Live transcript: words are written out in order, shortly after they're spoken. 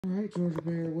All right, Georgia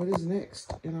Bear, what is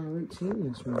next in our routine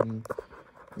this morning?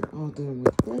 We're all done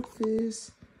with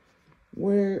breakfast.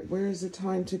 Where is the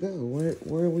time to go? What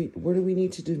do we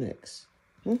need to do next?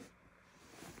 Huh?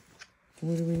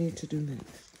 What do we need to do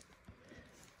next?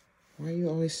 Why are you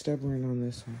always stubborn on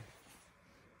this one?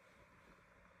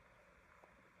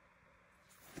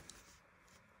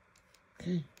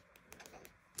 Okay.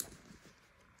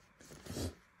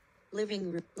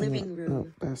 Living room. No,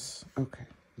 that's okay.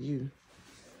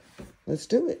 Let's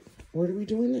do it. What are we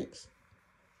doing next?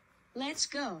 Let's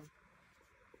go.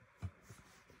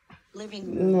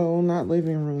 Living room. No, not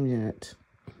living room yet.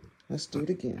 Let's do it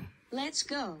again. Let's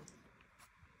go.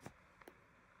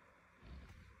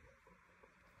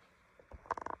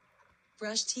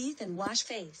 Brush teeth and wash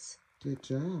face. Good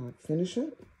job. Finish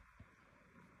up.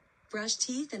 Brush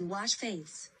teeth and wash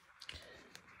face.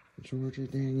 Georgia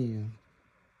Danielle.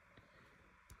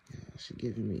 Yeah, she's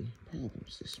giving me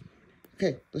problems this morning.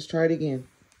 Okay, let's try it again.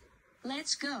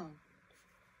 Let's go.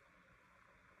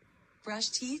 Brush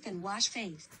teeth and wash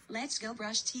face. Let's go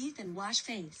brush teeth and wash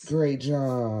face. Great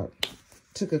job.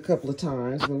 Took a couple of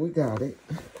times, but we got it.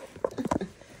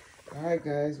 All right,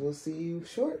 guys. We'll see you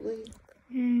shortly.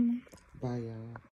 Bye, y'all.